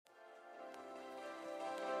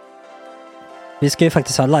Vi ska ju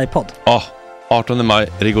faktiskt ha livepodd. Ja, 18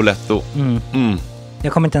 maj, Rigoletto.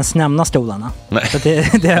 Jag kommer inte ens nämna stolarna. Nej. För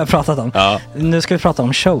det har jag pratat om. Ja. Nu ska vi prata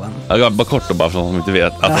om showen. Ja, bara kort då, bara för de som inte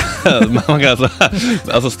vet. Man kan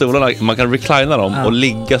alltså stolarna, man kan reclina dem och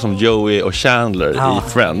ligga som Joey och Chandler i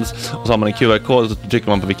Friends. Och så har man en QR-kod och så trycker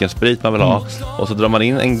man på vilken sprit man vill ha. Och så drar man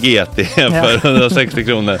in en GT för 160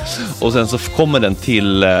 kronor. Och sen så kommer den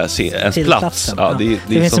till ens plats. Ja, det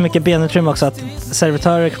finns så mycket benutrymme också att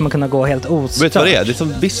servitörer kommer kunna gå helt ostört. Vet du vad det är? Det är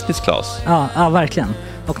som business class. Ja, verkligen.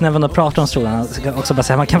 Och när man då pratar om stolarna så kan jag också bara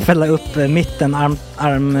säga att man kan fälla upp mitten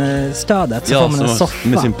armstödet så får man en soffa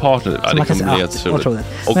med sin partner. Ja, det kommer bli helt otroligt.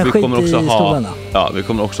 Och men vi kommer också stolarna. vi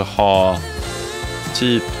kommer också ha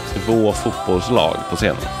typ 2 fotbollslag på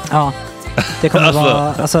scenen. Ja. Det kommer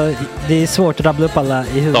vara, alltså det är svårt att rabbla upp alla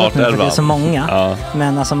i huvudet nu för det är så många. Ja.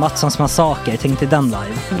 Men alltså Mattssons massaker, tänk till den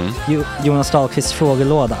live. Jonas Dahlqvists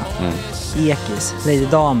frågelåda. Ekis, Lady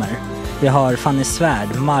Damer. Vi har Fanny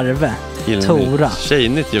Svärd, Marve, Tora.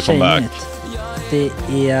 Tjejnytt gör comeback. Det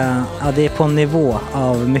är på en nivå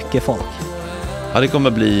av mycket folk. Ja, det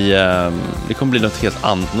kommer bli något helt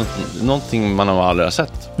annat. Någonting man har aldrig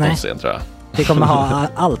sett på scen, tror jag. Vi kommer ha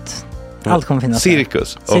allt. Allt kommer finnas.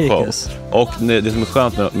 Cirkus. Och det som är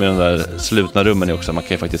skönt med de där slutna rummen är också att man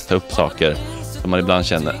kan ju faktiskt ta upp saker som man ibland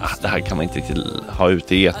känner det här kan man inte riktigt ha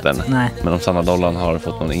ute i etern. Nej. Men om Sanna Dollan har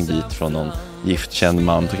fått någon invit från någon giftkänd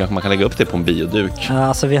man så kanske man kan lägga upp det på en bioduk. Ja,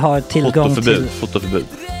 alltså vi har tillgång till fotoförbud.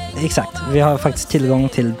 Exakt, vi har faktiskt tillgång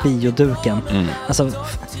till bioduken. Alltså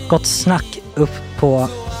gott snack upp på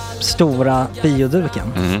stora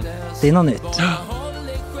bioduken. Det är något nytt.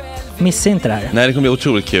 Missa inte det här. Nej, det kommer bli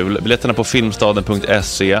otroligt kul. Biljetterna på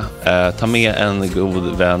filmstaden.se. Ta med en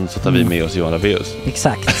god vän så tar vi med oss Johan Rabaeus.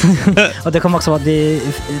 Exakt. Och det kommer också vara det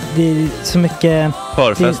är så mycket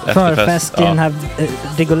förfest i den här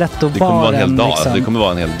Rigoletto-baren. Det kommer vara en hel dag. Liksom. Det kommer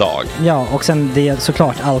vara en hel dag. Ja, och sen det är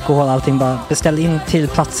såklart alkohol, allting. Bara beställ in till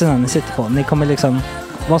platserna ni sitter på. Ni kommer liksom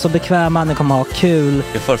vara så bekväma, ni kommer ha kul.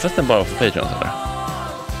 Är förfesten bara för Patreon eller?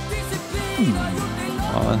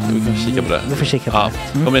 Ja, vi kan kika på det. Vi får kika på det.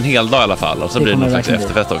 Det kommer en hel dag i alla fall. Och så blir det någon slags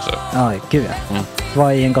efterfest också. Ja, gud ja.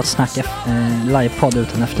 Vad är en gott snack livepodd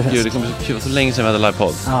utan efterfest? Gud, det kommer bli kul. Så länge sedan vi hade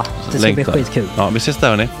livepodd. Ja, det ska bli skitkul. Ja, vi ses där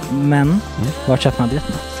hörni. Men, vart köper man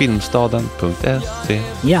biljetterna? Filmstaden.se.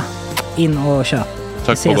 Ja, in och köp.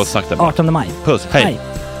 Tack på gott snack där. 18 maj. Puss, hej.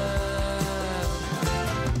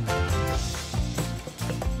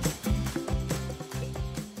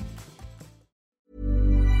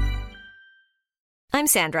 I'm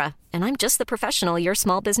Sandra, and I'm just the professional your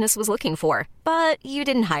small business was looking for. But you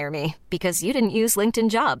didn't hire me because you didn't use LinkedIn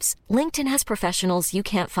Jobs. LinkedIn has professionals you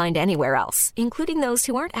can't find anywhere else, including those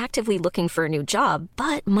who aren't actively looking for a new job,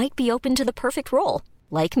 but might be open to the perfect role,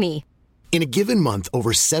 like me. In a given month,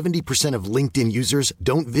 over 70% of LinkedIn users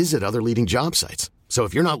don't visit other leading job sites. So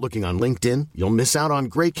if you're not looking on LinkedIn, you'll miss out on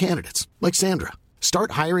great candidates like Sandra.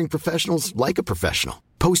 Start hiring professionals like a professional.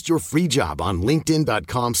 Post your free job on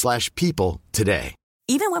linkedin.com/people today.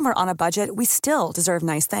 Even when we're on a budget, we still deserve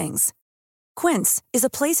nice things. Quince is a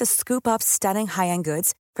place to scoop up stunning high-end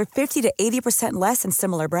goods for 50 to 80% less than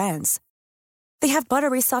similar brands. They have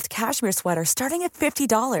buttery soft cashmere sweaters starting at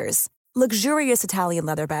 $50, luxurious Italian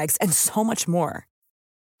leather bags, and so much more.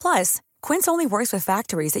 Plus, Quince only works with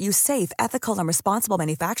factories that use safe, ethical, and responsible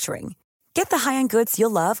manufacturing. Get the high-end goods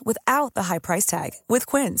you'll love without the high price tag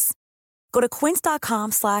with Quince. Go to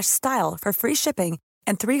quince.com/style for free shipping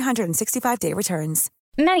and 365-day returns.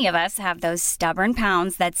 Many of us have those stubborn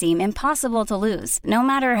pounds that seem impossible to lose, no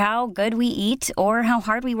matter how good we eat or how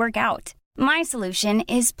hard we work out. My solution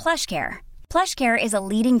is PlushCare. PlushCare is a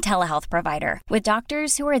leading telehealth provider with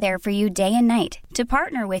doctors who are there for you day and night to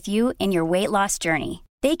partner with you in your weight loss journey.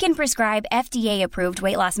 They can prescribe FDA-approved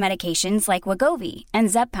weight loss medications like Wegovy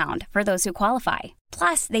and Zepbound for those who qualify.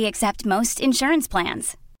 Plus, they accept most insurance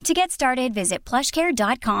plans. To get started, visit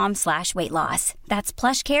plushcare.com/weightloss. That's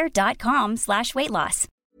plushcare.com/weightloss.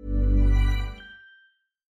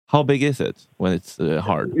 How big is it when it's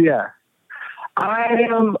hard? Yeah. I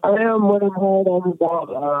am when I'm hard, I'm about,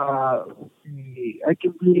 I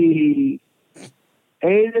can be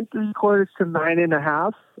 8 3/4 to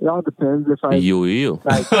 9.5. It all depends if I... Jo. Like,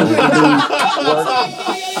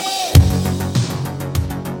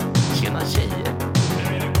 Tjena tjejer.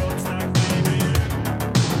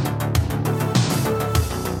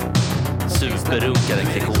 Superrunkare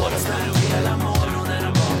Gregor.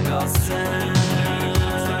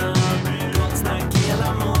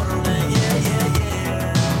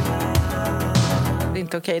 Det är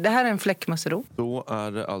inte okej. Det här är en fläckmussero. Då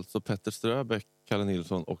är det alltså Petter Ströbeck, Kalle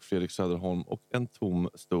Nilsson och Fredrik Söderholm och en tom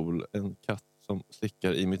stol, en katt som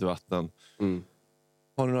slickar i mitt vatten.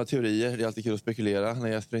 Har ni några teorier? Det är alltid kul att spekulera när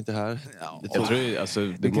Jesper inte är här. Ja, jag tror alltså,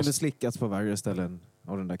 det kunde slickas på värre ställen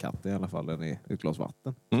av den där katten i alla fall än i ett glas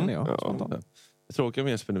vatten. Det tråkiga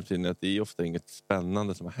med Jesper nu tiden är att det är ofta inget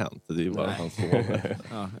spännande som har hänt. Det är ju bara att han sover.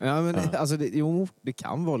 Men alltså det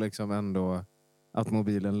kan vara liksom ändå att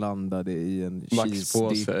mobilen landade i en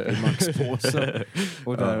Maxpåse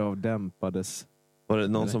och därav dämpades. Var det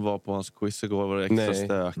någon som var på hans quiz igår? Var det extra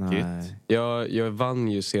stökigt? Nej. Jag vann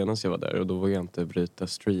ju senast jag var där och då vågade jag inte bryta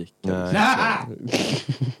streaken.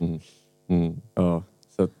 Ja,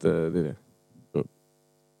 så att det är det.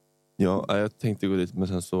 Ja, jag tänkte gå dit men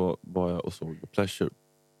sen så var jag och såg The Pleasure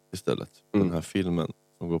istället. Den här filmen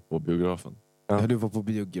som går på biografen. Ja, du var på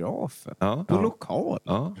biografen? Ja. På lokal?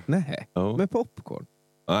 Ja. Nej, med popcorn?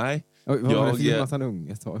 Nej.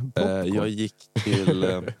 Jag gick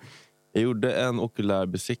till... jag gjorde en okulär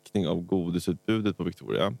besiktning av godisutbudet på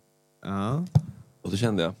Victoria. Ja. Och då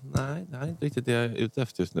kände jag, nej, det här är inte riktigt det jag är ute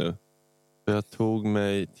efter just nu. Så jag tog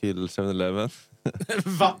mig till 7-Eleven.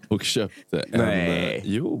 Va? Och köpte en...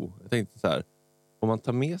 Jo, jag tänkte så här. Om man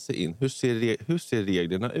tar med sig in, hur ser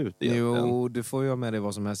reglerna ut egentligen? Jo, du får ju ha med dig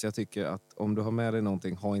vad som helst. Jag tycker att om du har med dig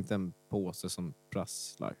någonting, ha inte en påse som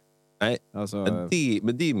prasslar. Nej, alltså...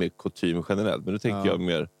 men det är mer kutym generellt. Men nu tänker jag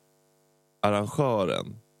mer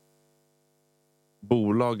arrangören.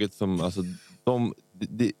 Bolaget som... Alltså,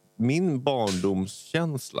 min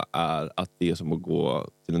barndomskänsla är att det är som att gå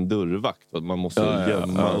till en dörrvakt. Och att man måste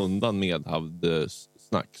gömma undan medhavd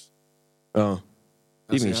snacks. Ja.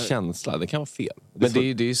 Det är min känsla, det kan vara fel. Men det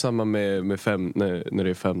är ju samma med när det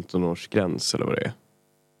är 15-årsgräns eller vad det är.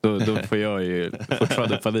 Då får jag ju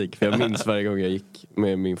fortfarande panik. För jag minns varje gång jag gick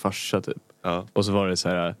med min farsa typ. Ja. Och så var det så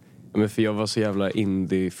här... Men för jag var så jävla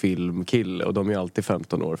indie-filmkille. Och de är alltid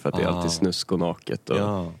 15 år för att det är alltid snusk och naket.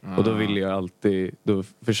 Och då ville jag alltid... Då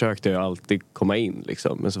försökte jag alltid komma in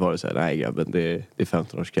liksom. Men så var det så här, nej grabben, det är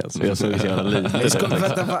 15-årsgräns. Och jag såg så jävla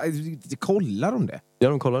lite. Kollar de det? Ja,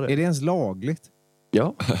 de kollar det. Är det ens lagligt?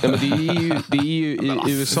 Ja, men det är ju i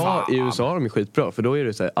USA är de skitbra. För då är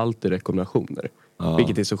det så här, alltid rekommendationer.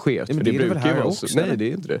 Vilket är så skevt. Ja, för det brukar ju vara så. Nej, det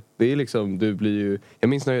är inte det. Det är liksom, du blir ju... Jag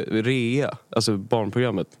minns när Rea, alltså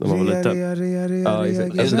barnprogrammet när man var liten.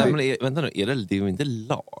 Vänta nu, är det inte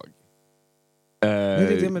lag?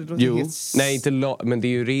 Nej, inte lag, men det är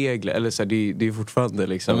ju regler. Eller så här, det är ju fortfarande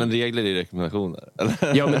liksom... Ja, men regler är rekommendationer.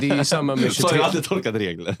 Ja, men det är ju samma med 23... Så har jag alltid tolkat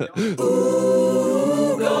regler.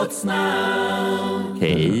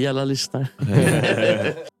 Hej alla lyssnare.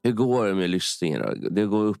 Hur går det med lyssningen då? Det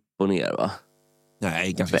går upp och ner va?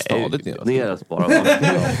 Nej, ganska stadigt ner. Neråt bara.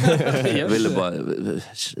 Jag ville bara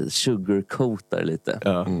sugarcoata det lite.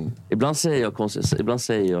 Ja. Ibland säger jag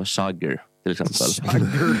sugar till exempel.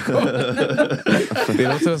 Det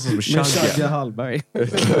låter som Shagga Hallberg. Nej,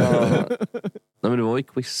 men det var ju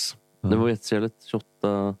quiz. Det var jättetrevligt.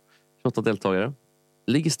 28 deltagare.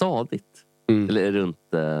 Ligger stadigt. Eller runt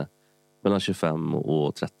mellan 25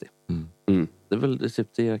 och 30. Det är väl typ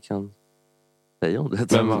det jag kan säga om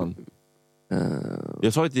det. Vem vann?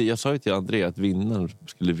 Jag sa ju till André att vinnaren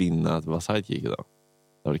skulle vinna att vara sidekick idag.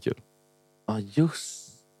 Det var kul. Ja,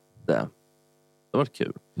 just det. Det var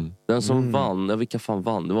kul. Den som vann, vilka fan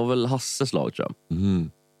vann? Det var väl Hasses lag tror jag.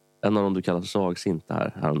 En av dem du kallar svagsint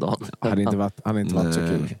här häromdagen. Han hade inte varit så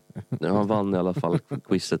kul. Han vann i alla fall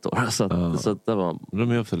quizet då. Så det var...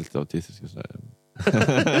 De är också lite autistiska sådär.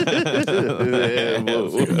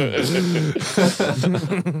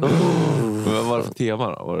 Vad var det för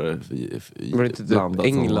tema då? Var det typ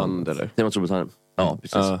England eller? Tema Storbritannien. Ja,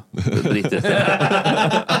 precis. Brittiskt.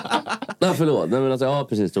 Nej, förlåt. Nej, men alltså, ja,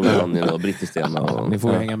 precis. Storbritannien och brittiskt tema. Ni får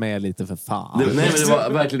hänga med lite för fan. Nej, men det var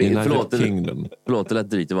verkligen... Förlåt, det lät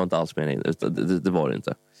drygt. Det var inte alls meningen. Det var det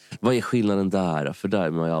inte. Vad är skillnaden där? För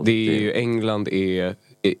där man alltid... Det är ju, England är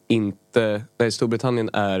inte... Nej, Storbritannien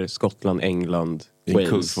är Skottland, England, Wales.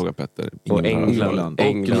 Kuggfråga Petter. Och England.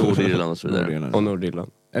 Nordirland och så vidare. Och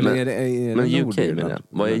Nordirland. Eller är det men UK menar jag.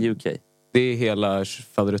 Vad är UK? Det är hela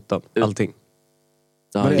faderuttan. Allting.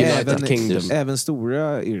 Även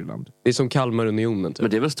stora Irland. Det är som Kalmarunionen typ.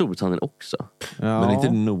 Men det är väl Storbritannien också? Ja. Men inte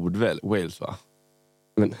Nord-Wales va?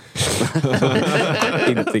 Men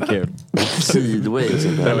inte kul. Syd-Wales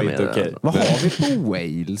det var inte okej. Vad har vi på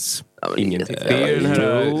Wales? Ingenting. Det är ju den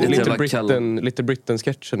här Little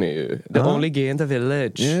Britain-sketchen är ju The only gay in the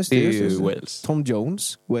village. Just, det är ju Wales. Tom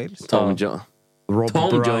Jones, Wales. Tom Jones. Rob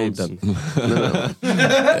Brydon.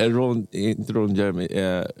 Inte Ron Jeremy.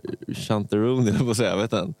 Chanteroon, jag får säga.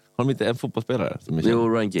 Vet han? Har de inte en fotbollsspelare? Jo,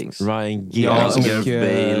 Ryan Giggs. Ja,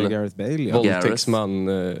 Gareth Bale. Våldtäktsman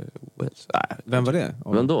Wales. Vem var det?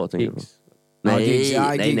 Vem då, tänker du? Nej,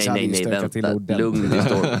 vänta. Lugn i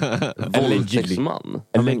storm. Våldtäktsman.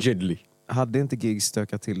 Allegedly. hade inte Giggs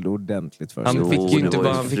stökat till det ordentligt för sig? Han fick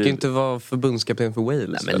ju inte vara förbundskapten för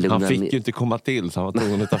Wales. Nej, han fick ju inte komma till, så han var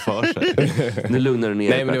tvungen att ta för sig. Nu lugnar du ner.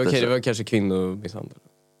 Nej, men det var kanske kvinnomisshandel.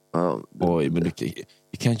 Oj, men you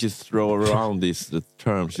can't just throw around these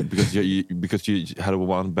terms because you had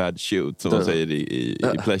one bad shoot, som de säger i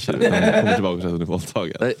Pleasure. Han kommer tillbaka till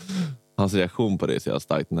våldtagen. Hans reaktion på det är så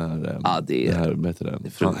starkt när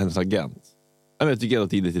hennes agent. Jag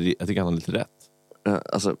tycker han har lite rätt.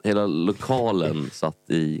 Alltså hela lokalen satt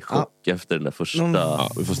i chock efter den där första...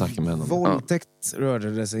 vi får snacka med honom. Våldtäkt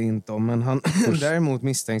rörde det sig inte om, men han däremot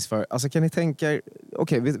misstänks för... Alltså kan ni tänka...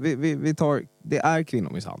 Okej, vi tar... Det är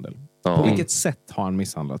kvinnomisshandel. På vilket sätt har han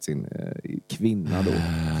misshandlat sin kvinna då?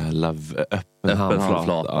 Öppen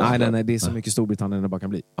handflata. Nej, det är så mycket Storbritannien det bara kan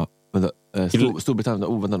bli. Men Storbritannien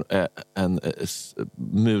oväntat en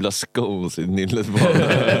mula scones i nyllet.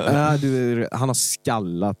 Han har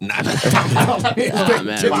skallat. Nej,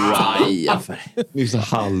 men Ryan. Det är så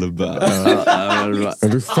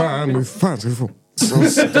halvbär. Du fan ska du få. Som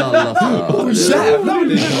skallat. Jävlar!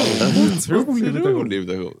 Otrolig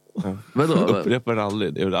imitation. Upprepar den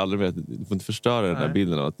aldrig. Jag vill aldrig med. Du får inte förstöra den här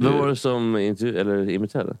bilden av att... Vem var det som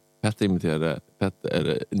imiterade? Petter imiterade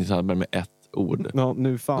Nils Hallberg med ett ord.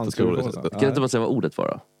 Nu fan ska du få. Kan du inte bara säga vad ordet var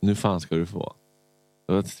då? Nu fan ska du få.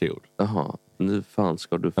 Det var 3 ord. Jaha, nu fan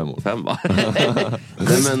ska du få 5 va?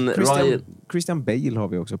 Christian Bale har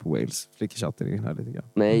vi också på Wales. Flickechatten i den här lite grann.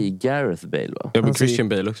 Nej, Gareth Bale va? Ja, men Christian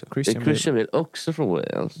Bale också. Christian Bale också från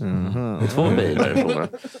Wales. 2 Bale därifrån.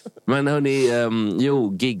 Men hörni,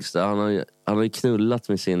 Giggs han har ju knullat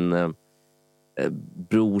med sin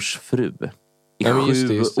brors fru i 7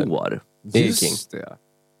 år. Just det.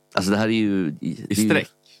 Alltså det här är ju... I sträck.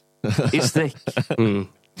 I sträck.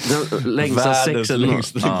 Den längsta sexen.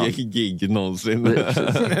 Världens längsta gig någonsin.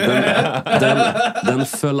 Den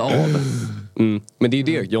föll av. Men det är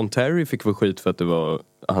det. John Terry fick få skit för att det var...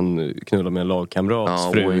 Han knullade med en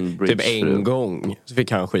lagkamrats fru typ en gång. Så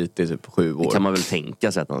fick han skit i typ 7 år. Det kan man väl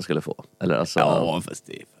tänka sig att han skulle få. Eller alltså, ja, fast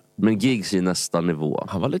det... Men Giggs är nästa nivå.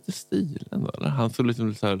 Han var lite stil ändå. Eller? Han såg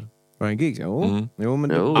lite så här... Ryan Giggs, Jo,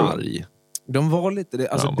 men arg. De var lite...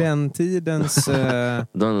 Alltså den tidens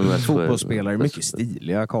fotbollsspelare. Mycket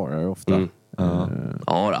stiliga karlar ofta. Ja,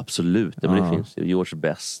 absolut. Men det finns ju George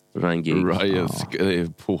Best, Ryan Giggs.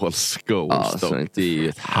 Paul Scholes. Det är ju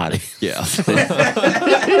ett härke.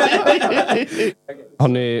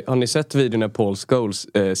 Har ni sett videon när Paul Scholes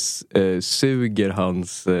suger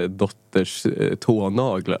hans dotters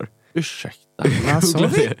tånaglar? Ursäkta.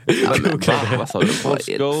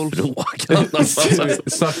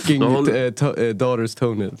 Sucking daughter's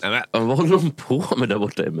toenails. Vad håller de på med där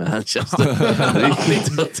borta i Manchester?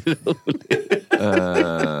 Riktigt otroligt.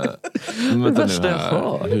 Vänta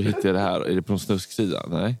nu, hur hittar jag det här? Är det på en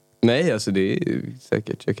snusksidan? Nej, alltså det är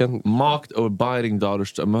säkert. Jag kan... Marked or biting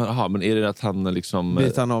daughters. Men är det att han liksom...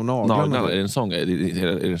 Bitar han av naglarna? Är det en sång? Är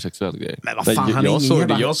det en sexuell grej? Men vad fan,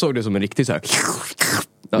 jag såg det som en riktig så här...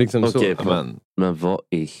 Liksom okay, men vad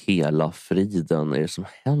i hela friden är det som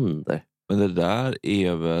händer? Men det där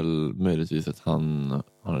är väl möjligtvis att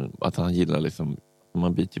han gillar liksom...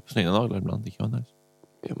 Man biter på sina naglar ibland. Det kan vara nice.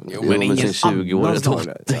 Men ingen 20 år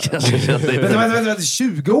Vänta,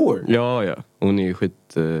 20 år? Ja. Hon är ju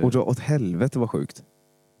skit... Och då åt helvete var sjukt.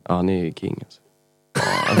 Ja, han är ju king alltså.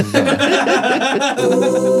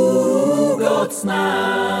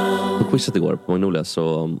 På quizet igår på Magnolia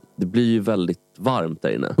så det blir ju väldigt varmt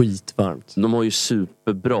där inne. Skitvarmt. De har ju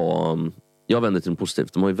superbra, jag vänder till det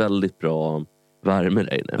positivt, de har ju väldigt bra värme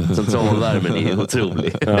där inne. Centralvärmen är ju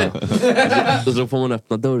otrolig. Så då får man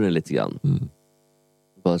öppna dörren lite grann.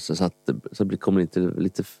 Bara så att det kommer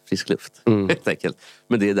lite frisk luft. Helt enkelt.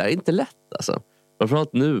 Men det där är inte lätt alltså.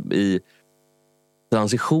 Framförallt nu i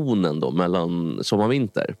transitionen då mellan sommar och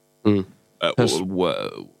vinter.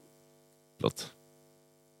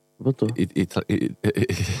 Vadå? I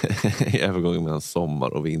övergången mellan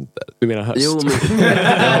sommar och vinter. Du menar höst? Jo, men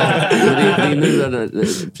det är nu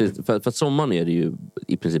för att sommaren är det ju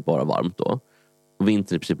i princip bara varmt då. Och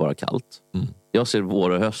vintern är i princip bara kallt. Jag ser vår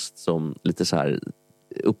och höst som lite så här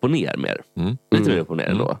upp och ner mer. Lite mer upp och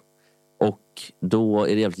ner då. Och då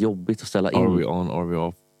är det jävligt jobbigt att ställa in. Are we on, are we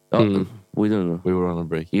off? We don't know. We were on a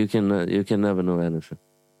break. You can never know anything.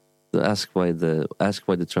 So ask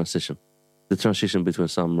why the transition. The transition between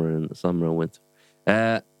summer and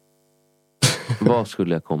winter. Vad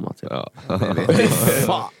skulle jag komma till? Jag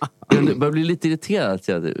börjar bli lite irriterad att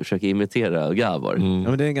jag försöker imitera Gabor. Ja,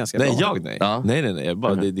 men det är ganska bra. Nej. Ja. Nej. Det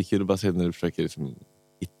är kul att bara se när du försöker liksom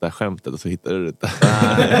hitta skämtet och så hittar du det inte.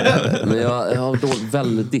 Men jag har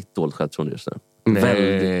väldigt dåligt självförtroende just nu.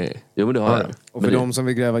 Jo, men det har jag. Och för de som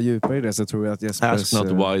vill gräva djupare i det så tror jag att Jespers... Ask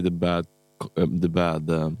not why the bad the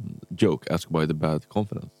bad joke, ask why the bad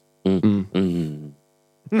confidence.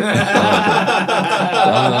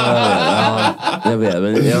 Jag vet,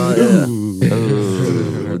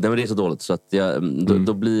 men det är så dåligt så att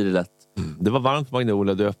då blir det lätt. Det var varmt på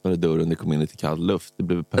Magnolia, du öppnade dörren, det kom in lite kall luft. Det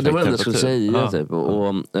blev perfekt. Det var det jag skulle säga typ.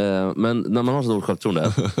 Men när man har så dåligt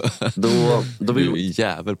självförtroende då vill du är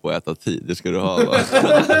jävel på att äta tid, det ska du ha, va?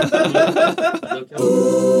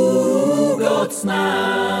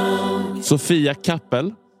 Sofia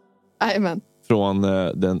Kappel. Amen. Från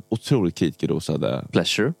den otroligt kritikerrosade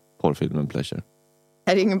Pleasure. Porrfilmen Pleasure.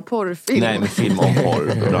 Är det ingen porrfilm? Nej, men film om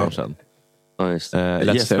porrbranschen. Ja, just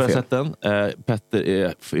Jesper har sett den. Petter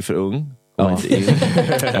är för ung. Inte in.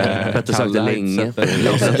 Petter sagt det länge.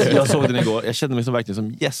 Jag såg den igår. Jag kände mig så verkligen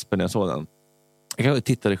som Jesper när jag såg den. Jag kanske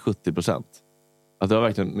tittade 70%. Alltså, det var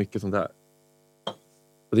verkligen mycket sånt där.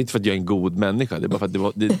 Och det är inte för att jag är en god människa. Det är bara för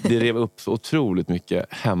att det rev upp så otroligt mycket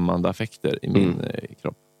hämmande affekter i min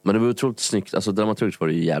kropp. Men det var otroligt snyggt. Alltså dramaturgiskt var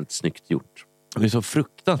det ju jävligt snyggt gjort. Det är så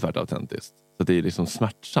fruktansvärt autentiskt. Så det är liksom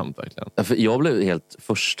smärtsamt verkligen. Ja, för jag blev helt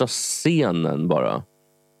första scenen bara.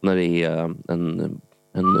 När det är en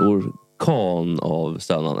orkan av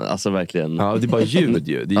stönande. Alltså verkligen. Ja, det är bara ljud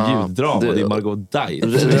ju. Det är ljuddrama. Det är Margot Dice.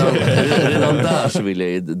 Redan där så vill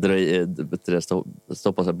jag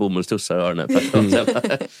stoppa så här bomullstussar i öronen.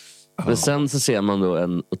 Men sen så ser man då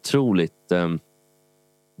en otroligt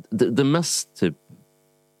det mest typ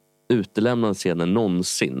utelämnande scenen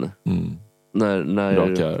någonsin. När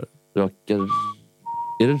rakar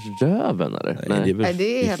är det röven eller? Nej,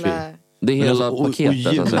 det är hela... Det är hela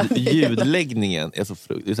paketet. Och ljudläggningen är så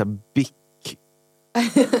frukt. Det är så här bick.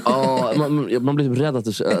 Ja, man blir rädd att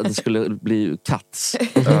det skulle bli cats.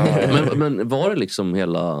 Men var det liksom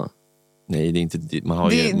hela... Nej, det är inte... Man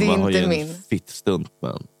har ju en fitt stunt,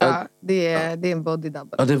 men... Ja, det är en body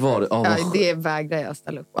double. Ja, det var det. Ja, det vägrar jag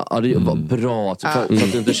ställa upp på. Ja, det var bra. Så att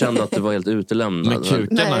du inte kände att du var helt utelämnad. Men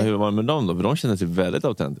kukarna, hur var det med dem då? För de känner sig väldigt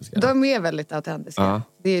autentiska. De är väldigt autentiska. Ja.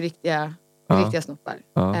 Det är riktiga snoppar.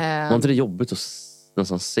 Ja. Var inte det jobbigt att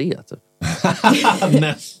nästan se, typ?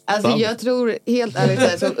 Alltså, jag tror, helt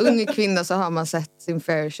ärligt, som ung kvinna så har man sett sin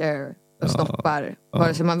fair share och snoppar,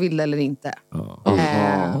 vare sig man vill eller inte.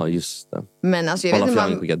 Ja, just det. Men alltså, jag vet inte,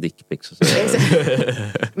 man skickar dickpics och så.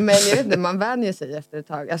 Men jag vet inte, man vänjer sig efter ett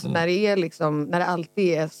tag. Alltså när det är liksom, när det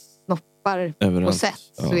alltid är snoppar överallt på sätt,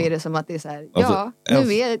 så är det som att det är så här, alltså,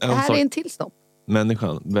 nu är här är en till snopp.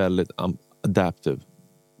 Människan, väldigt adaptive.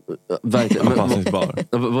 Verkligen.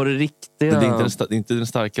 Anpassningsbar. Var det riktiga... Det är inte den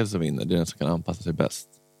starkaste som vinner, det är den som kan anpassa sig bäst.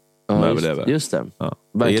 Just det. Ja.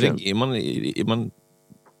 Är man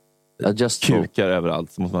kukar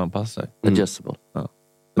överallt så måste man anpassa sig. Adjustable. Ja.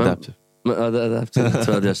 Adaptive.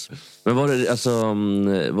 Men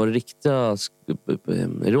var det riktiga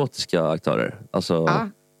erotiska aktörer? Alltså... Ja.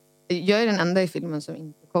 Jag är den enda i filmen som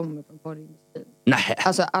inte kommer från porrindustrin. Nej.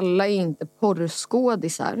 Alltså alla är inte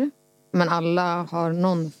porrskådisar. Men alla har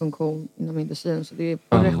någon funktion inom industrin. Så det är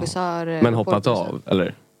porrregissörer. Men hoppat av,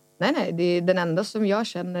 eller? Nej, det är den enda som jag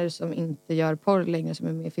känner som inte gör porr längre som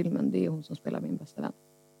är med i filmen. Det är hon som spelar min bästa vän.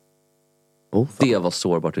 Det var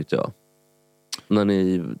sårbart, tyckte jag.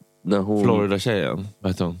 När hon... Florida-tjejen,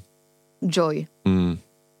 vad heter hon? Joy.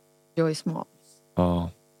 Joy Smalls. Ja.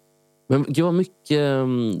 Men det var mycket...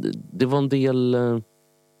 Det var en del...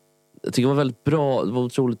 Jag tycker det var väldigt bra. Det var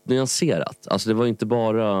otroligt nyanserat. Alltså det var inte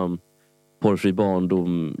bara porrfri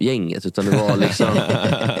barndom-gänget, utan det var liksom...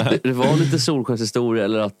 det var lite solskenshistoria,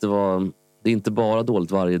 eller att det är inte bara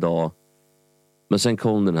dåligt varje dag. Men sen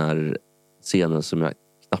kom den här scenen som jag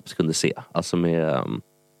knappt kunde se. Alltså med...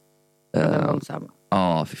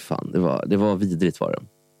 Ja, fy fan. Det var vidrigt, var det.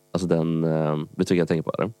 Alltså den... vet du vad jag tänker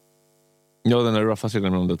på, eller? Ja, den där ruffa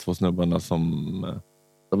scenen med de där två snubbarna som...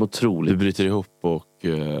 De otroligt... Du bryter ihop och...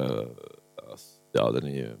 ja, den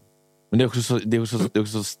är ju... Men det är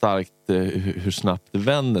också så starkt hur snabbt det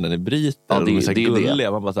vänder när det bryter. Ja, det är så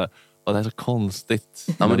gulliga. Man bara så här... det här är så konstigt.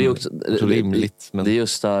 Ja, men det är också så rimligt. Men... Det är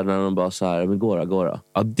just där när de bara så här, men gå.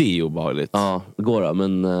 Ja, det är obehagligt. Ja, gå,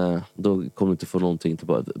 men då kommer du inte få någonting till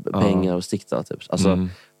pengar och sticka typ. Alltså,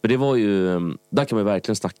 för det var ju, där kan man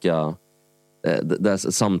verkligen snacka där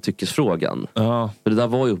samtyckesfrågan. Ja. För det där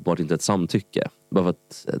var ju uppenbart inte ett samtycke. Bara för att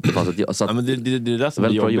det fanns men det är det där som är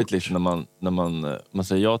jobbigt liksom, när man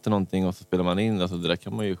säger ja till någonting och så spelar man in. Alltså, det där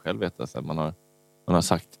kan man ju själv veta. Så man har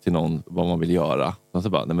sagt till någon vad man vill göra. Och så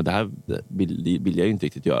bara, nej men det här vill jag ju inte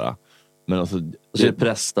riktigt göra. Men alltså, så är det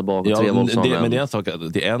press där bak och tre våldsamma. Men det är en sak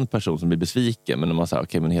att det är en person som blir besviken. Men när man säger,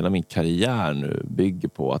 okej, men hela min karriär nu bygger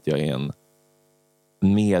på att jag är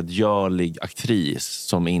medgörlig aktris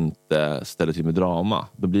som inte ställer till med drama.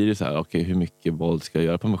 Då blir det så här, okej, hur mycket våld ska jag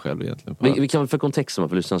göra på mig själv egentligen? Vi kan väl för kontexten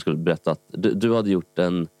för lyssnarna skulle berätta att du hade gjort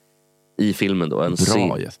en i filmen då. En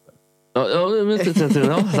bra Jesper. Ja,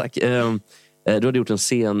 tack. Du hade gjort en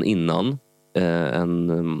scen innan. En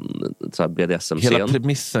så här BDSM-scen. Hela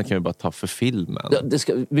premissen kan vi bara ta för filmen. Ja,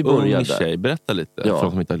 vi börjar där. Tjej, berätta lite. Ja. För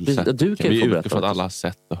de som inte har sett. Du kan vi få utgår från att alla har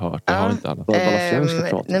sett och hört. Det har inte alla.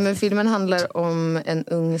 Nej, men filmen handlar om en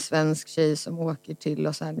ung svensk tjej som åker till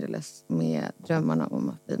Los Angeles med drömmarna om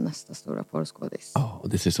att bli nästa stora porrskådis. Och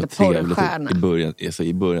det ser så trevligt ut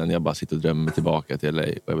i början. Jag bara sitter och drömmer mig tillbaka till LA. Och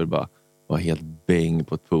jag vill bara vara helt bäng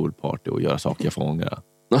på ett poolparty och göra saker jag får ångra.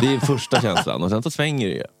 Det är första känslan. Och sen så svänger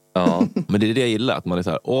det ju. Ja. Men det är det jag gillar. Att man är så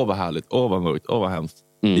här, åh vad härligt, åh vad mörkt, åh vad hemskt.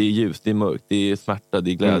 Det är ljus, det är mörkt, det är smärta,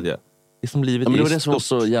 det är glädje. Det är som livet men det är var det som var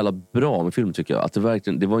stort. så jävla bra med film tycker jag. Att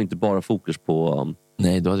det var inte bara fokus på...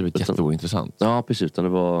 Nej, då hade det blivit jätteointressant. Ja, precis. Utan det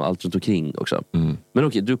var allt runt omkring också. Men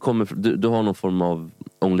okej, du har någon form av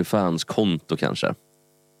OnlyFans-konto kanske.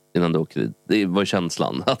 Innan du åker dit. Det var ju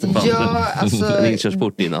känslan. Att det fanns en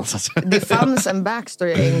inkörsport innan. Det fanns en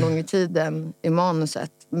backstory en gång i tiden i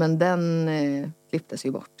manuset. Men den klipptes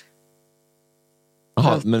ju bort.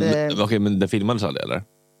 Jaha, men den filmades aldrig eller?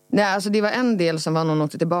 Nej, alltså det var en del som var någon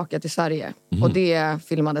åkte tillbaka till Sverige. Och det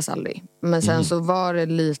filmades aldrig. Men sen så var det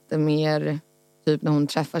lite mer typ när hon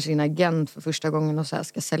träffar sin agent för första gången och så här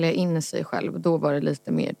ska sälja in sig själv. Då var det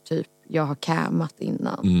lite mer typ jag har camat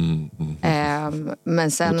innan.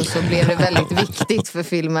 Men sen så blev det väldigt viktigt för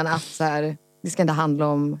filmen att så här, det ska inte handla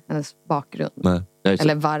om hennes bakgrund. Nej.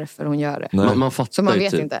 Eller varför hon gör det. Man fattar så man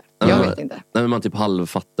vet typ, inte. Jag vet inte. Nej, men man typ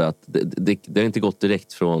halvfattar att det har inte gått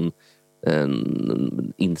direkt från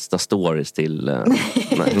Insta-stories till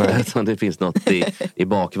nej, det finns något i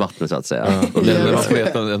bakvattnet så att säga. Och det är man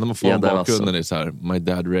vet när man får bakgrunden är så här, my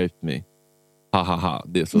dad raped me. Ha.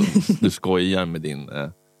 Det är så du skojar med din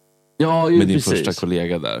med din första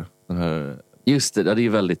kollega där. Den här, just det är ju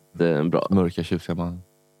väldigt bra. Mörka tjusiga man.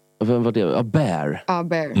 Vem var det? Ja, Bear. Ja,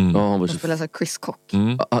 Bear. Ja, han var så spelar så Chris Cock.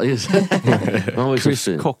 Ja, just han var ju Chris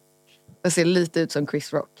så fin. Cock. Det ser lite ut som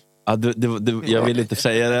Chris Rock. Ja, jag vill inte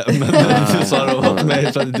säga det, men du sa det åt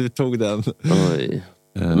mig så att du tog den. Oj.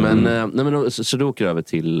 Men så du åker över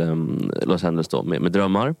till Los Angeles då med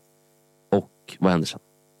drömmar. Och vad händer sen?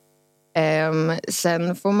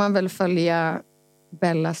 Sen får man väl följa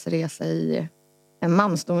Bellas resa i en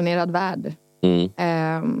mansdominerad värld.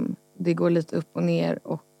 Det går lite upp och ner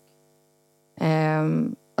och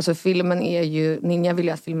alltså filmen är ju, Ninja vill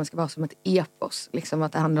ju att filmen ska vara som ett epos, liksom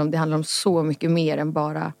att det handlar om så mycket mer än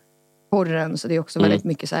bara porren, så det är också väldigt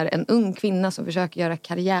mycket så här, en ung kvinna som försöker göra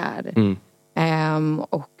karriär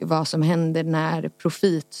och vad som händer när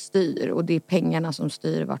profit styr, och det är pengarna som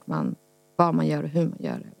styr vad man gör och hur man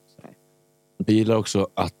gör det. Jag gillar också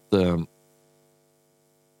att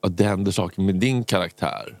det händer saker med din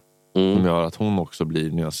karaktär som gör att hon också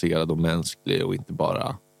blir nyanserad och mänsklig och inte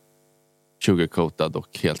bara sugarcoatad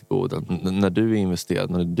och helt god. När du är investerad,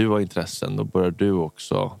 när du har intressen, då börjar du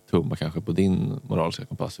också tumma kanske på din moraliska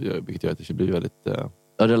kompass, vilket gör att det blir väldigt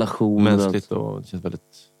mänskligt och det känns väldigt...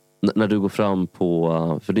 När du går fram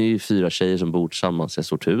på, för det är ju 4 tjejer som bor tillsammans i ett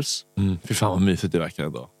stort hus. Fy fan vad mysigt det verkar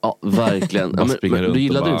ändå. Ja, verkligen. Men du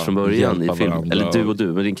gillade inte från början i filmen. Eller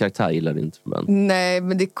du, men din karaktär gillade inte från början. Nej,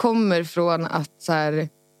 men det kommer från att så här,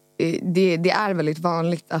 det är väldigt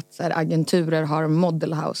vanligt att så här, agenturer har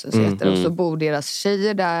model houses och så bor deras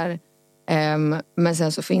tjejer där. Men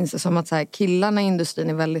sen så finns det som att så här, killarna i industrin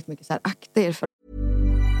är väldigt mycket så här, akta er för.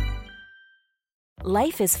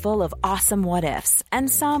 Life is full of awesome what-ifs,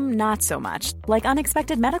 and some not so much, like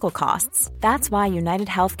unexpected medical costs. That's why United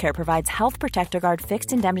Healthcare provides Health Protector Guard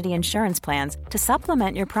fixed indemnity insurance plans to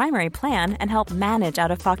supplement your primary plan and help manage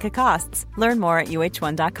out-of-pocket costs. Learn more at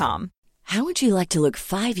uh1.com. How would you like to look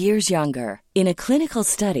 5 years younger? In a clinical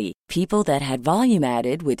study, people that had volume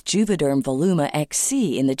added with Juvederm Voluma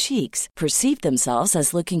XC in the cheeks perceived themselves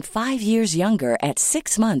as looking 5 years younger at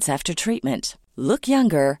 6 months after treatment. Look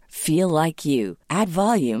younger, feel like you. Add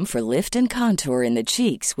volume for lift and contour in the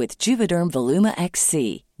cheeks with Juvederm Voluma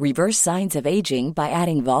XC. Reverse signs of aging by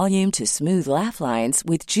adding volume to smooth laugh lines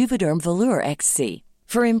with Juvederm Volure XC.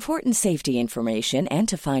 For important safety information and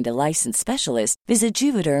to find a licensed specialist, visit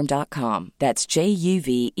Juvederm.com. That's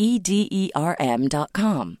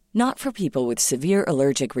JUVEDERM.com. Not for people with severe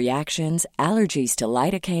allergic reactions, allergies to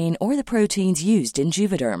lidocaine, or the proteins used in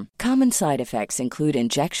Juvederm. Common side effects include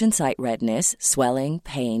injection site redness, swelling,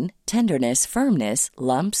 pain, tenderness, firmness,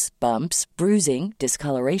 lumps, bumps, bruising,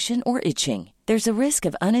 discoloration, or itching. There's a risk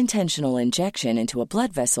of unintentional injection into a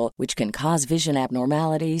blood vessel, which can cause vision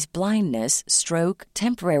abnormalities, blindness, stroke,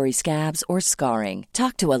 temporary scabs, or scarring.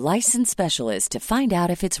 Talk to a licensed specialist to find out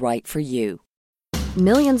if it's right for you.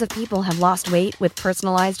 Millions of people have lost weight with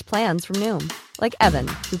personalized plans from Noom. Like Evan,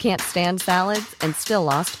 who can't stand salads and still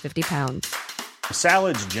lost 50 pounds.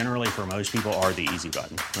 Salads generally for most people are the easy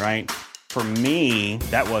button, right? For me,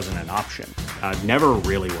 that wasn't an option. I never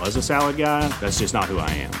really was a salad guy. That's just not who I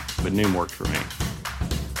am. But Noom worked for me.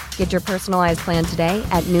 Get your personalized plan today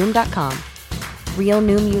at Noom.com. Real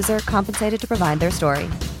Noom user compensated to provide their story.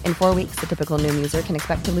 In 4 weeks, the typical Noom user can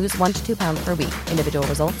expect to lose 1 to 2 pounds per week. Individual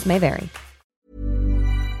results may vary.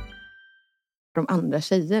 De andra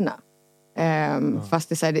tjejerna. Fast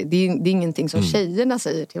det är ingenting som tjejerna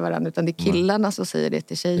säger till varandra, utan det är killarna som säger det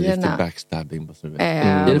till tjejerna. Lite backstabbing på sig.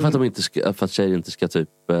 Är det för att tjejer inte ska typ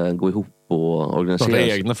gå ihop och organisera starta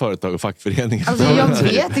egna företag och fackföreningar? Alltså,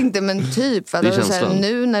 jag vet inte, men typ för att så här,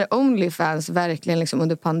 nu när OnlyFans verkligen liksom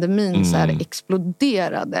under pandemin så här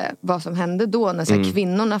exploderade, vad som hände då när så här,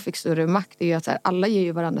 kvinnorna fick större makt, är ju att så här, alla ger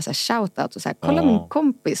ju varandra så här shoutout och så här, kolla min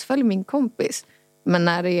kompis, följ min kompis. Men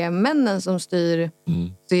när det är männen som styr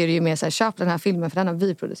så är det ju mer så här, köp den här filmen för den har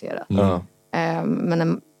vi producerat. Men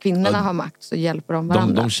när kvinnorna har makt så hjälper de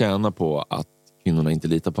varandra. De tjänar på att kvinnorna inte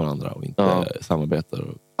litar på varandra och inte samarbetar.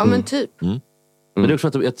 Ja, men typ. Men det är också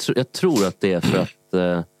att jag tror att det är för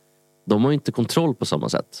att de har inte kontroll på samma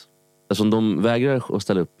sätt. Alltså de vägrar att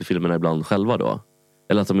ställa upp i filmerna ibland själva då.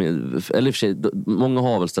 Eller att eller i och för sig, många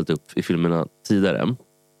har väl ställt upp i filmerna tidigare.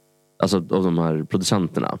 Alltså av de här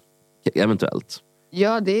producenterna. Eventuellt.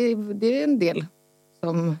 Ja, det är en del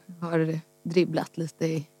som har dribblat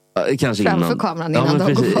lite kanske framför innan. kameran innan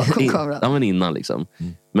de går bakom kameran. Ja, men innan liksom.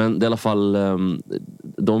 Men det är i alla fall,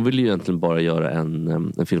 de vill ju egentligen bara göra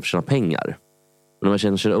en film för att tjäna pengar. Men om jag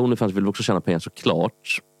känner OnlyFans vill vi också tjäna pengar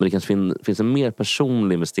såklart. Men det kanske finns en mer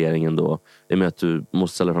personlig investering ändå. I och med att du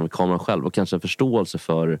måste ställa fram kameran själv. Och kanske en förståelse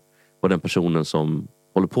för vad den personen som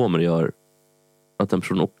håller på med det gör. Att den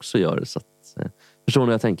personen också gör det. Så att, förstår ni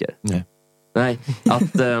vad jag tänker? Nej,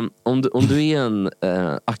 att om du är en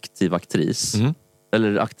aktiv aktris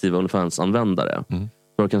eller aktiv OnlyFans-användare så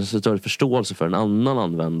har du kanske större förståelse för en annan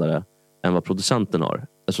användare än vad producenten har,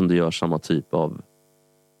 eftersom du gör samma typ av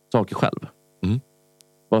saker själv.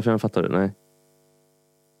 Varför jag fattar det? Nej.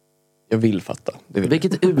 Jag vill fatta.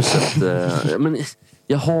 Vilket uselt. Men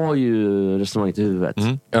jag har ju resonemanget i huvudet.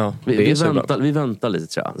 Ja, vi väntar lite,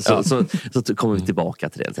 tror jag. Så kommer vi tillbaka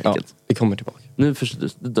till det helt enkelt. Ja, vi kommer tillbaka. Nu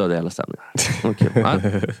dödade jag hela stämningen.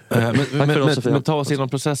 Men ta oss igenom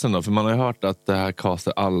processen då. För man har ju hört att det här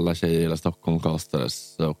castar alla tjejer i hela Stockholm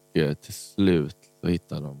castades. Och till slut så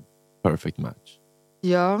hittar de perfect match.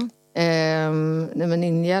 Ja. Men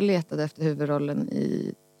Ninja letade efter huvudrollen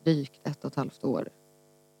i drygt 1,5 år.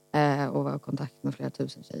 Och var i kontakt med flera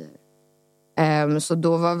tusen tjejer. Så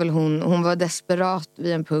då var väl hon var desperat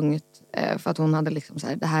vid en punkt för att hon hade liksom så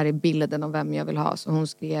här, det här är bilden av vem jag vill ha. Så hon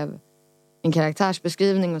skrev en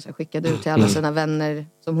karaktärsbeskrivning och så skickade ut till alla sina vänner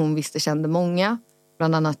som hon visste kände många.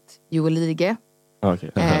 Bland annat Joel Lige. Okay.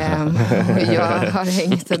 Och jag har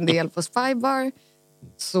hängt en del på Spybar.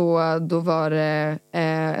 Så då var det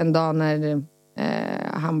en dag när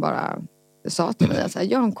han bara sa till mig att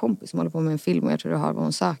jag har en kompis som håller på med en film och jag tror du har vad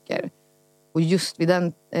hon söker. Och just vid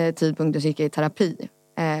den tidpunkten så gick jag i terapi.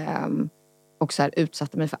 Och så här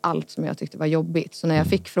utsatte mig för allt som jag tyckte var jobbigt. Så när jag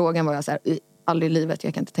fick frågan var jag så här, aldrig i livet,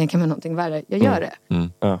 jag kan inte tänka mig någonting värre. Jag gör det.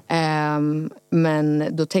 Men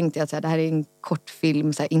då tänkte jag att så här, det här är en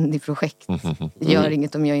kortfilm, så här indie-projekt. Det gör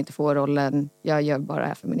inget om jag inte får rollen. Jag gör bara det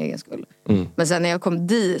här för min egen skull. Men sen när jag kom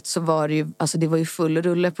dit så var det ju, alltså det var ju full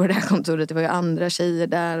rulle på det här kontoret. Det var ju andra tjejer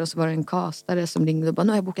där och så var det en castare som ringde och bara, nu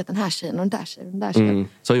har jag bokat den här tjejen och den där tjejen och den där tjejen.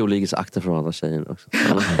 Så jag ligger så akta från andra tjejer också.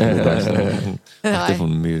 Akta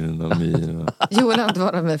från Myrna. Joel har inte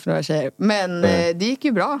varit med för några tjejer. Men det gick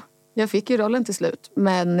ju bra. Jag fick ju rollen till slut.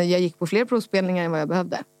 Men jag gick på fler provspelningar än vad jag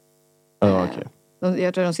behövde.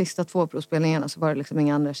 Jag tror de sista 2 provspelningarna så var det liksom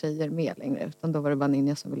inga andra tjejer med längre. Utan då var det bara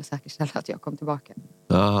Ninja som ville säkerställa att jag kom tillbaka.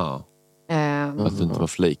 Jaha. Att du inte var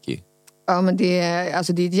flaky. Ja, men det är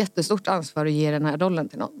ett jättestort ansvar att ge den här rollen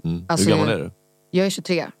till någon. Alltså, hur gammal är du? Jag är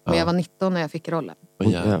 23. Men jag var 19 när jag fick rollen.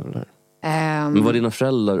 Jävlar. Men var dina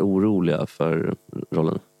föräldrar oroliga för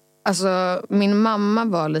rollen? Alltså, min mamma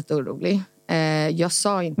var lite orolig. Jag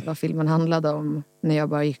sa inte vad filmen handlade om när jag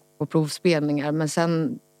bara gick på provspelningar. Men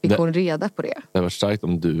sen fick hon reda på det. Det var starkt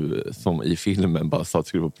om du som i filmen bara sa att du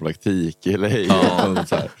skulle på praktik eller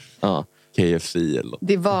så här. KFC eller något.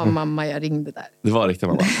 Det var mamma jag ringde där. Det var riktigt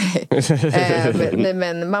mamma. Nej,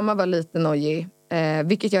 men mamma var lite nojig.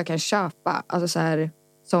 Vilket jag kan köpa. Alltså så här,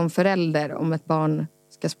 som förälder om ett barn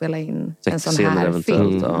ska spela in en sån här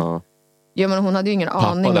film. Ja, men hon hade ju ingen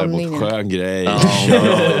aning om Pappa däremot skön grej.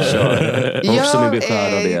 Också min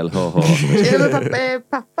beskärda del.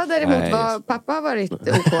 Pappa däremot pappa har varit OK.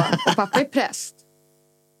 Och pappa är präst.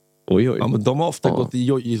 Oj. Ja, men de har ofta gått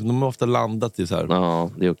de har ofta landat i så här. Ja,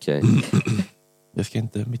 det är okej. Jag ska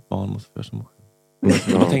inte, mitt barn måste för som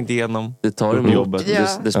jag har tänkt igenom. Det tar emot.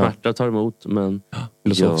 Det smärtar tar emot, men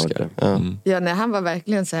filosofiska. Ja, nej, han var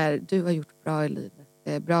verkligen så här, du har gjort bra i livet.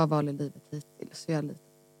 Bra val i livet hittills. Så jag lite.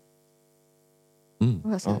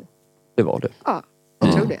 Det var det. Ja,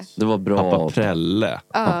 jag tror det. Det var bra. Pappa Prelle.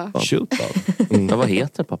 Ja. Vad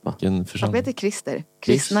heter pappa? Pappa heter Christer.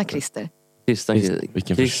 Kristna Christer.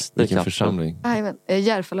 Vilken församling?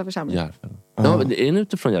 Järfälla församling. Ja, är ni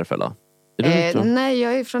utifrån Järfälla? Nej,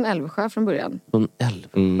 jag är från Älvsjö från början. Från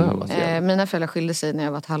Älvsjö? Mina föräldrar skilde sig när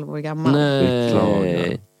jag var ett halvår gammal.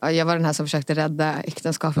 Nej. Jag var den här som försökte rädda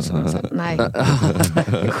äktenskapet. Nej.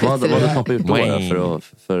 Vad hade pappa gjort då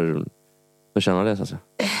för att känna det? Så att säga?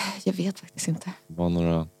 Jag vet faktiskt inte. Var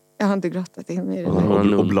några... Jag har inte grottat in mig i det.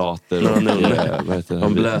 Oblater.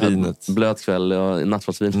 Blöt kväll,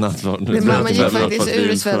 nattvardsvin. Mamma gick faktiskt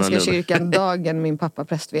ur Svenska kyrkan dagen min pappa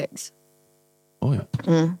prästvägs.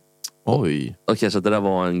 Oj. Okej, så det där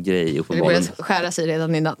var en grej. Det började skära sig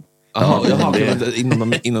redan innan.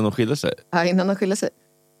 Innan de skilde sig? Ja, innan de skilde sig.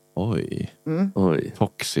 Oj.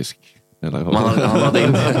 Toxisk.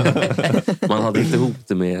 Man hade inte ihop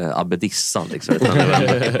det med abbedissan liksom, utan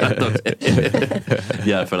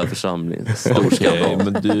Järfälla församling.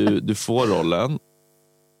 Men du får rollen.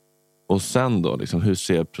 Och sen då, liksom, hur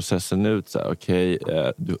ser processen ut? Så här,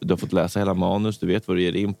 du har fått läsa hela manus, du vet vad du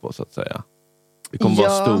ger in på, så att säga. Det kommer vara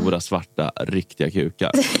stora, svarta, riktiga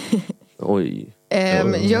kukar. Oj.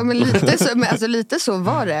 Ja, men lite så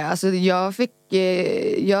var det. Alltså,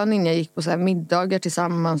 jag och Ninja gick på så här middagar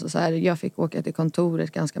tillsammans. Och så här, jag fick åka till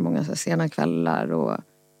kontoret ganska många så här sena kvällar och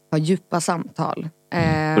ha djupa samtal.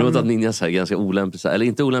 Men det var att Ninja så här ganska olämpligt, eller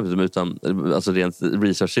inte olämpligt utan alltså rent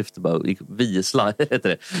research-syfte bara vissla, heter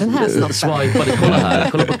det. Den här swipade,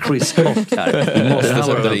 kolla på Chris Kock här. Du måste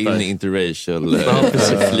sätta dig in i interracial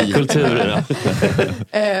kulturer.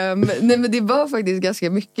 Nej, men det var faktiskt ganska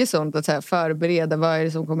mycket sånt att så här, förbereda, vad är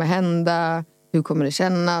det som kommer hända, hur kommer det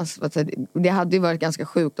kännas. Det hade ju varit ganska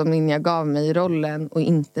sjukt om Ninja gav mig rollen och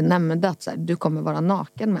inte nämnde att så här, du kommer vara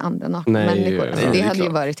naken med andra nakna människor. Det hade ju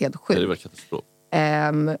varit helt sjukt. Det var katastrof.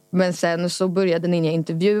 Men sen så började Ninja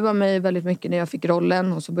intervjua mig väldigt mycket när jag fick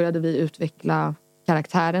rollen. Och så började vi utveckla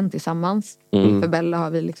karaktären tillsammans. För Bella har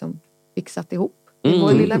vi liksom fixat ihop i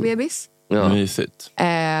vår lilla bebis. Mysigt.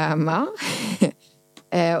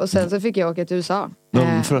 Och sen så fick jag åka till USA.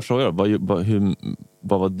 För att fråga då,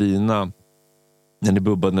 vad var dina, när ni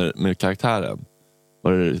bubbade med karaktären,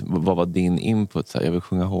 vad var din input? Så här, jag vill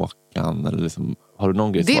sjunga Håkan, eller liksom, har du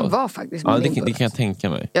någon grej? Det var faktiskt min input. Det kan jag tänka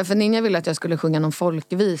mig. Ja, för Ninja ville att jag skulle sjunga någon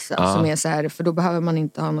folkvisa som är så här, för då behöver man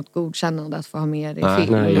inte ha något godkännande att få ha med det i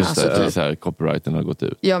film. Nej, just det. Typ, så här, copyrighten har gått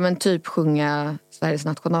ut. Ja, men typ sjunga Sveriges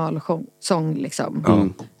nationalsång liksom.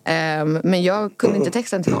 Men jag kunde inte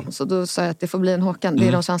texten till någon, så då sa jag att det får bli en Håkan. Det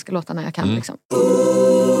är de svenska låtarna jag kan liksom.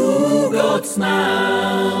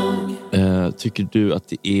 Tycker du att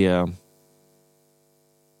det är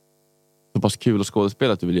så pass kul att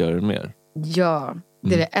skådespela att du vill göra det mer? Ja,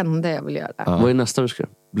 det är det enda jag vill göra. Vad är nästa du ska?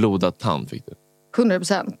 Blodad tand fick du.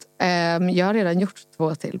 100%. Jag har redan gjort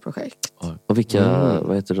 2 till projekt. Och vilka,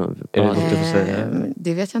 vad heter de?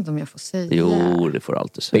 Det vet jag inte om jag får säga. Jo, det får du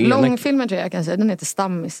alltid säga. Långfilmen tror jag kan säga. Den heter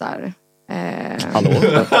Stammisar. Hallå?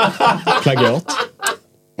 Plagiat?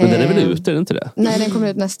 Men den är väl ute, är det inte det? Nej, den kommer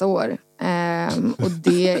ut nästa år. Och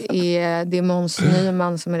det är Måns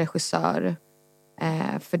Nyman som är regissör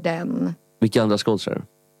för den. Vilka andra skådespelare?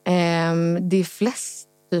 Det är flest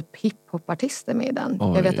typ hiphop-artister med i den.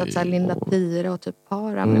 Jag vet att så här, Linda Pira och typ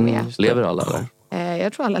Param är med. Lever alla där?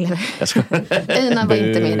 Jag tror alla lever. Einar var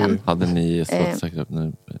inte med i den. Hade ni stått säkert upp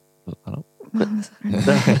nu?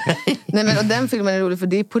 Nej, men och den filmen är rolig för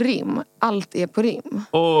det är på rim. Allt är på rim.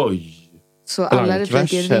 Oj! Så alla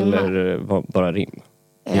repliker rimmar. Eller bara rim?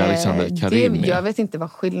 Jag vet inte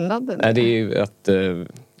vad skillnaden är. Nej, det är ju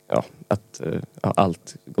att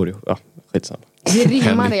allt går ihop. Ja, skitsamma. Det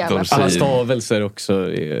rimmar i alla fall. Alla stavelser också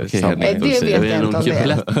är samma. Det vet jag inte om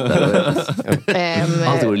det.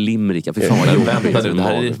 Allt går i limrika. För fan vad jobbigt. Det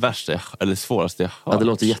här är det värsta, eller svåraste jag hört. Ja, det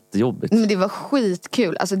låter jättejobbigt. Men det var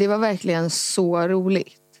skitkul. Alltså det var verkligen så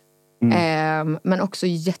roligt. Men också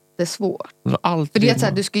jättesvårt. För det är så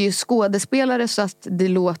här, du ska ju skådespelare så att det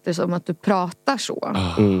låter som att du pratar så.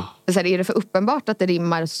 Så här, är det för uppenbart att det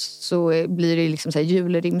rimmar så blir det liksom så här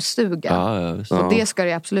julrimstuga. Så det ska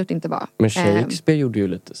det absolut inte vara. Men Shakespeare gjorde ju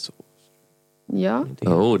lite så. Ja.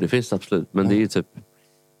 Det finns absolut. Men det är ju typ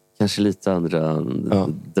kanske lite andra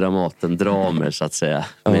dramer så att säga.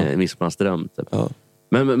 Med Midsommarnas dröm typ.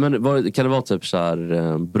 Men kan det vara typ så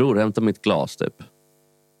här, bror, hämta mitt glas typ?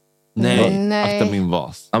 Nej. Akta min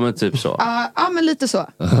vas. Ja, men typ så. Ja, men lite så.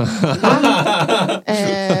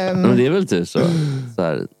 Men det är väl typ så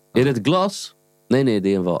här, är det ett glas? Nej, det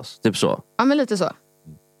är en vas. Typ så. Ja, men lite så.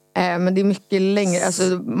 Men det är mycket längre. Alltså,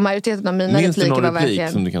 majoriteten av mina repliker var verkligen... Minns du någon replik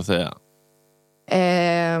som du kan säga?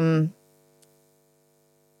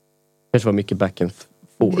 Det var mycket back and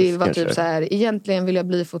forth. Det var kanske. typ så här, egentligen vill jag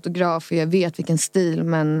bli fotograf för jag vet vilken stil,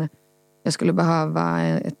 men jag skulle behöva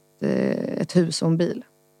ett hus och en bil.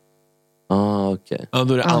 Okej. Ja,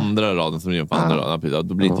 då är det andra raden som rimmar på andra raden.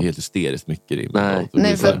 Då blir det inte helt hysteriskt mycket rim.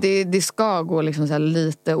 Nej, för att det ska gå liksom så här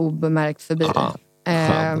lite obemärkt förbi.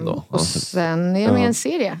 Och sen är jag med i en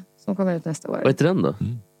serie som kommer ut nästa år. Vad heter den då?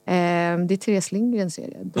 Det är Therese Lindgrens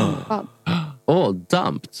serie, Dumpad.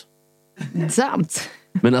 Dampt. Dampt.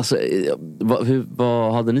 Men alltså,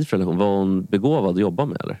 vad hade ni för relation? Var hon begåvad att jobba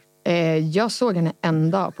med, eller? Jag såg henne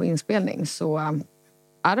en dag på inspelning, så I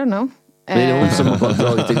don't know. Men är det hon som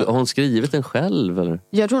har hon skrivit den själv, eller?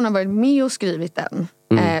 Jag tror hon har varit med och skrivit den.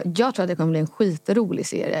 Jag tror att det kommer bli en skitrolig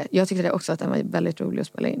serie. Jag tyckte också att den var väldigt rolig att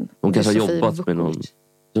spela in. Hon kanske har jobbat med någon...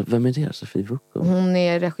 Vem är det? Sofie Vukovic? Hon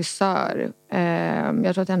är regissör.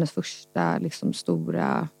 Jag tror att hennes första liksom,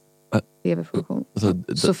 stora tv-produktion.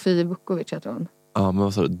 Sofie Vukovic heter hon. Ja, men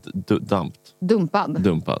vad sa du?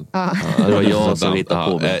 Dumpad. Ja. Det var jag som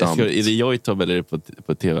hittade på dampt. Är det Joytop eller är det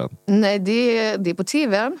på tvn? Nej, det är på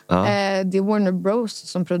tvn. Det är Warner Bros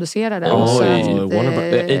som producerar den.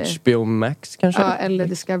 HBO Max kanske? Ja, eller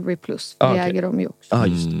Discovery Plus. Det äger de ju också.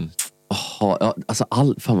 Alltså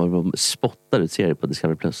fan vad de spottar ut serier på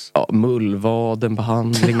Discovery Plus. Ja, mullvaden,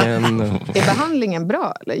 behandlingen. Är behandlingen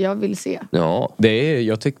bra? Eller? Jag vill se. Ja. Det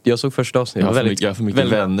är, jag såg första avsnittet. Jag har för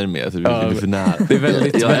mycket vänner med så det blir för nära. Det är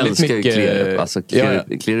väldigt, jag väldigt mycket...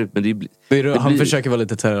 Clear up, men han försöker vara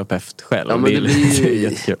lite terapeut själv. Ja, men det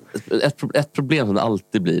blir ett problem som det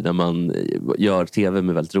alltid blir när man gör tv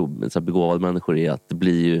med väldigt roligt, begåvade människor, är att det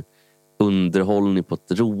blir ju underhållning på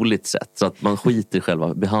ett roligt sätt. Så att man skiter i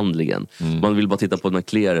själva behandlingen. Man vill bara titta på den här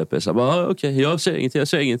clear-up och säga, okej, jag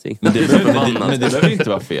säger ingenting. Men det behöver inte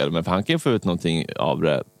vara fel. Men för han kan ju få ut någonting av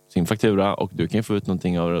det, sin faktura, och du kan ju få ut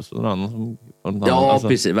någonting av det någon annan som...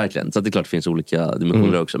 Precis, verkligen. Så att det är klart det finns olika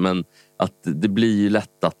dimensioner också. Men att det blir ju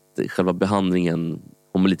lätt att själva behandlingen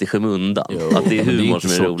kommer lite skymundan. Att det är humor det är inte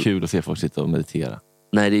som är så kul att se folk sitta och meditera.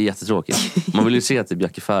 Nej, det är jättetråkigt. Man vill ju se typ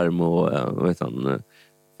Jackie Färm och vad heter han...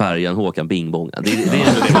 Färjan Håkan Bingbonga. Det är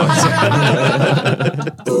ändå det man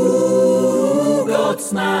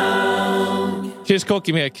Chris Kock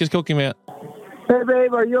är med. Hey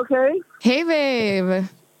babe, are you okay? Hey babe.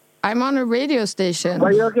 I'm on a radio station.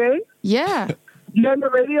 Are you okay? Yeah. You're in the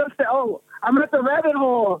radio station? Oh, I'm at the rabbit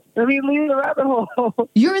hole. Let me leave the rabbit hole.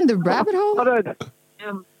 You're in the rabbit hole? Hold on.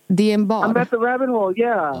 Det är en bar. I'm at the rabbit hole,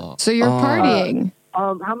 yeah. So you're partying?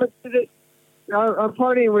 How much is it? I'm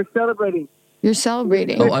partying, we're celebrating. You're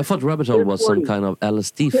celebrating. Oh, I thought rabbit hole was some kind of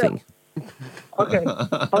LSD thing. Okay,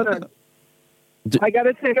 hold on. I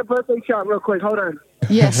gotta take a birthday shot real quick. Hold on.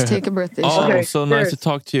 Yes, take a birthday shot. Okay, so nice to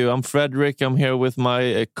talk to you. I'm Frederick. I'm here with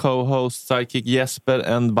my co-host, sidekick Jesper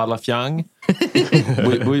and Balafjang.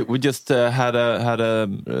 we just had a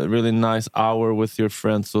really nice hour with your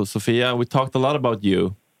friend Sofia. We talked a lot about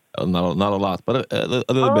you. Not a lot, but a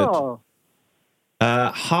little bit.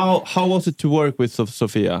 How was it to work with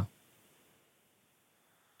Sofia?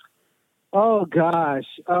 Oh gosh.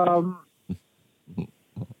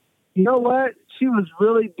 You know what? She was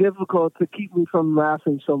really difficult to keep me from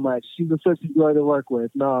laughing so much. She was such a joy to work with.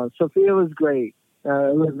 No, Sofia was great.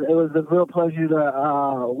 It was a real pleasure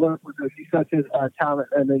to work with her. She's such a talent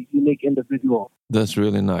and a unique individual. That's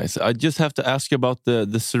really nice. I just have to ask you about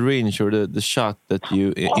the syringe or the shot that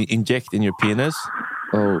you inject in your penis.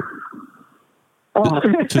 To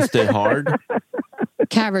stay hard.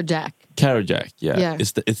 Carajac, yeah.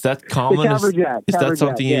 Is that common? Is that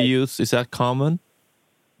something you use? Is that common?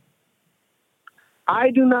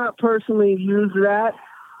 I do not personally use that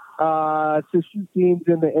to shoot scenes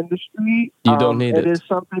in the industry. You don't need it. It is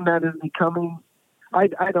something that is becoming...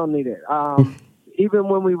 I don't need it. Even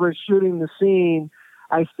when we were shooting the scene,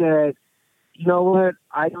 I said, you know what?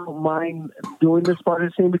 I don't mind doing this part of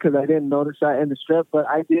the scene because I didn't notice that in the strip, but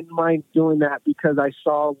I didn't mind doing that because I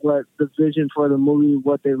saw what the vision for the movie,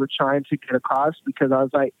 what they were trying to get across, because I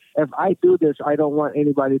was like, if I do this, I don't want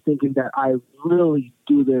anybody thinking that I really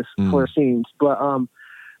do this for scenes. But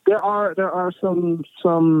there are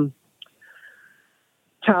some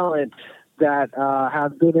talent that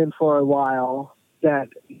have been in for a while that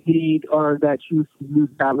need or that choose to use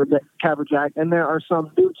Caverjack, and there are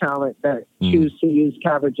some new talent that choose to use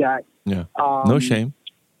Caverjack. Yeah, no shame.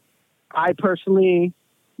 I personally,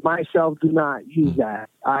 myself, do not use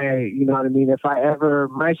that. You know what I mean? If I ever,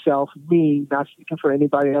 myself, me, not speaking for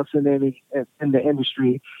anybody else in the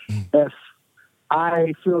industry, if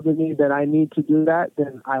I feel the need that I need to do that,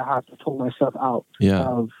 then I have to pull myself out.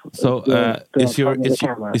 Yeah. Is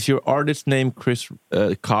your artist name Chris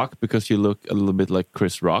Cock because you look a little bit like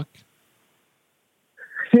Chris Rock?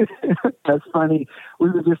 That's funny. We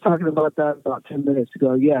were just talking about that about 10 minutes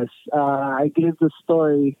ago. Yes, I gave the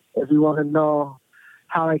story. If you want to know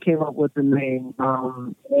how I came up with the name,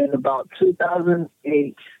 in about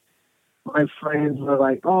 2008. My friends were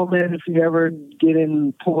like, oh, man, if you ever get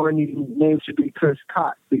in porn, your name should be Chris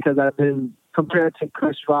Cock, because I've been compared to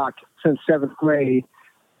Chris Rock since 7th grade.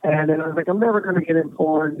 And then I was like, I'm never going to get in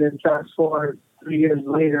porn. Then fast forward 3 years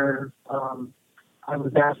later, I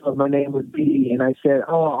was asked what my name would be. And I said,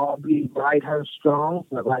 I'll be Ryder Strong,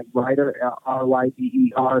 but like Ryder,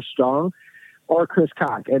 Ryder Strong, or Chris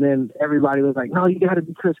Cock. And then everybody was like, no, you got to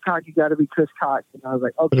be Chris Cock. You got to be Chris Cock. And I was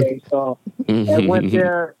like, okay. So it went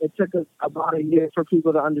there. It took about a year for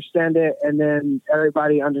people to understand it. And then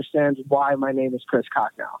everybody understands why my name is Chris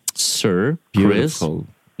Cock now. Sir, Chris. Beautiful.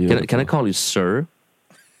 Can I call you Sir?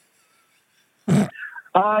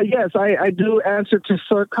 Yes, I do answer to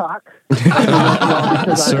Sir Cock.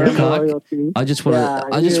 Sir Cock. I just want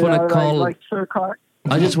to call like Sir Cock.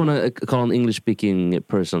 I just want to call an English-speaking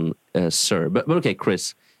person Sir. But okay,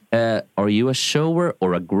 Chris, are you a shower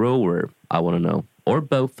or a grower? I want to know, or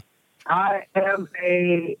both. I am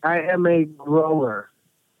a grower.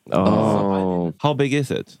 Oh, how big is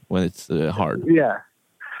it when it's hard? Yeah,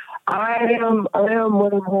 I am when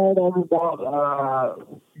I'm hard. I'm about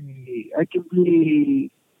I can be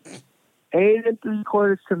 8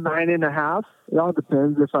 3/4 to 9 1/2. It all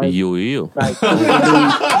depends if I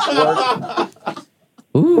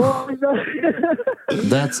Ooh.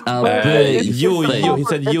 That's a big thing. He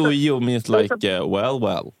said yo means like well,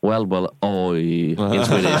 oi in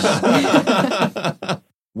Swedish.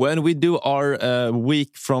 When we do our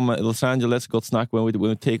week from Los Angeles, Gott Snack, when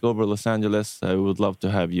we take over Los Angeles, we would love to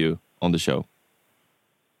have you on the show.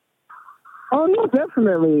 Oh, no,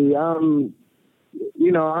 definitely.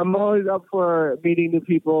 You know, I'm always up for meeting new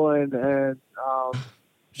people and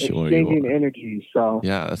exchanging energy. So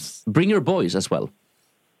yes, bring your boys as well.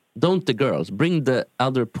 Don't the girls bring the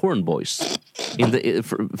other porn boys in the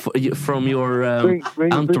from your entourage?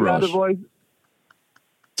 Bring other boys.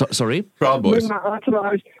 Sorry, Proud Boys. Bring my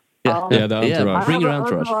entourage. The entourage. Bring your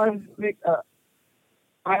entourage.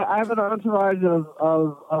 I have an entourage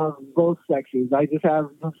of both sexes. I just have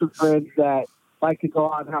some friends that like to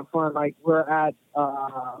go out and have fun. Like we're at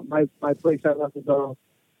my place I love to go.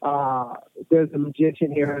 There's a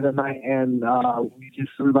magician here tonight, and we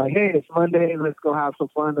were like, hey, it's Monday, let's go have some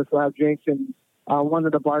fun, let's go have drinks. And one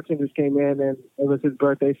of the bartenders came in, and it was his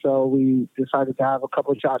birthday, so we decided to have a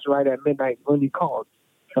couple of shots right at midnight when he called.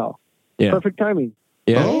 So, perfect timing.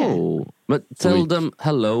 Yeah. Oh, but tell them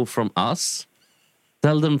hello from us.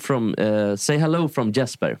 Tell them say hello from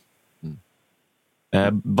Jesper.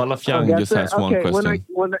 Balafyang just has one question.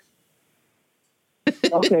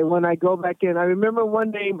 When I go back in, I remember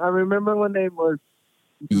one name was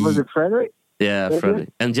it Frederick? Yeah, Frederick.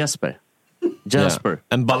 And Jesper. Yeah.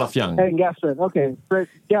 And Balafyang. And Gasper. Okay.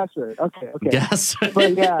 Gasper. Okay. Gasper.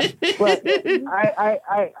 But yeah, but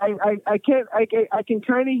I can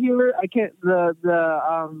kind of hear it. I can't,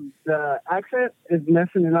 the accent is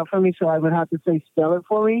messing it up for me, so I would have to say spell it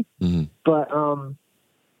for me. Mm-hmm. But,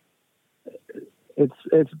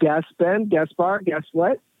 it's Gaspar, guess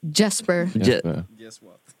what? Jasper. Guess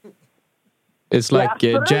what? It's like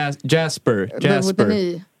Jasper.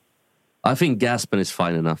 I think Gaspin is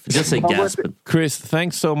fine enough. Just say Gaspin. Chris,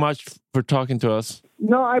 thanks so much for talking to us.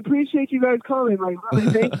 No, I appreciate you guys calling. Like,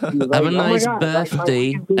 really, thank you. Like, have a nice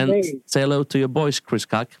birthday and say hello to your boys, Chris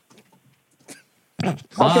Cock. Bye.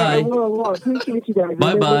 Okay, I will. Appreciate you guys.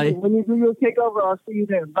 Bye. When you do your takeover, I'll see you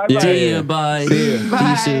then. Bye. See you. Bye. See you. See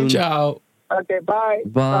you soon. Ciao. Okay, bye.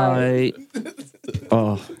 Bye.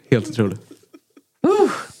 Helt otroligt.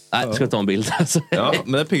 Nej, ska ta en bild. Ja,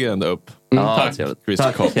 men det piggar ändå upp. Ja, tack, Chris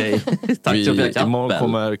Cock. Tack. Tack. Imorgon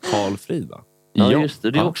kommer Carl Frida. Ja, just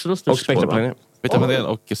det. Det är också något och Spektrapanel. Spektrapanel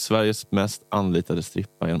och Sveriges mest anlitade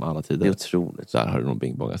strippa genom alla tider. Det är otroligt. Där har du nog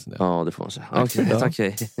bingbongat sen det. Ja, det får man säga. Okej, tack.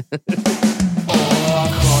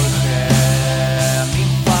 Min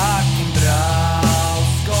fucking brau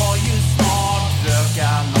ska ju snart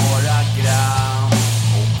röka några gram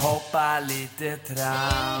och hoppa lite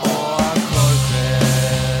tram. Jorge,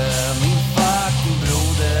 min fucking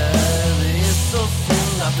broder, det är så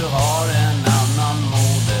synd att du har en annan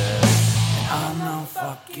moder. En annan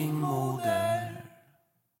fucking moder.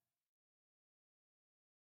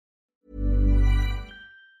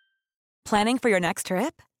 Planning for your next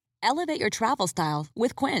trip? Elevate your travel style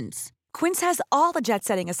with Quince. Quince has all the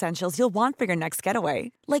jet-setting essentials you'll want for your next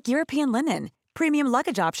getaway, like European linen, premium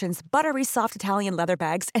luggage options, buttery soft Italian leather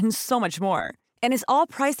bags, and so much more. And is all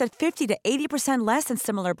priced at 50 to 80% less than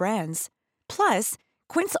similar brands. Plus,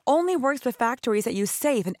 Quince only works with factories that use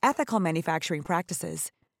safe and ethical manufacturing practices.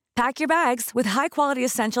 Pack your bags with high-quality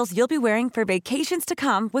essentials you'll be wearing for vacations to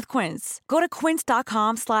come with Quince. Go to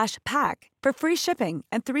quince.com/pack for free shipping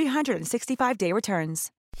and 365-day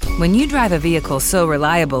returns. When you drive a vehicle so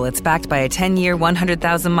reliable it's backed by a 10-year,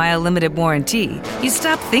 100,000-mile limited warranty, you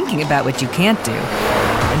stop thinking about what you can't do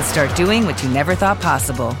and start doing what you never thought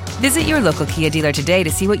possible. Visit your local Kia dealer today to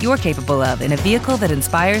see what you're capable of in a vehicle that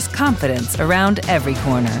inspires confidence around every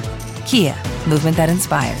corner. Kia, movement that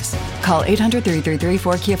inspires. Call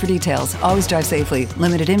 800-333-4KIA for details. Always drive safely.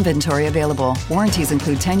 Limited inventory available. Warranties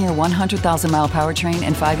include 10-year 100,000-mile powertrain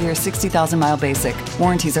and 5-year 60,000-mile basic.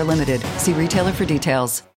 Warranties are limited. See retailer for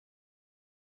details.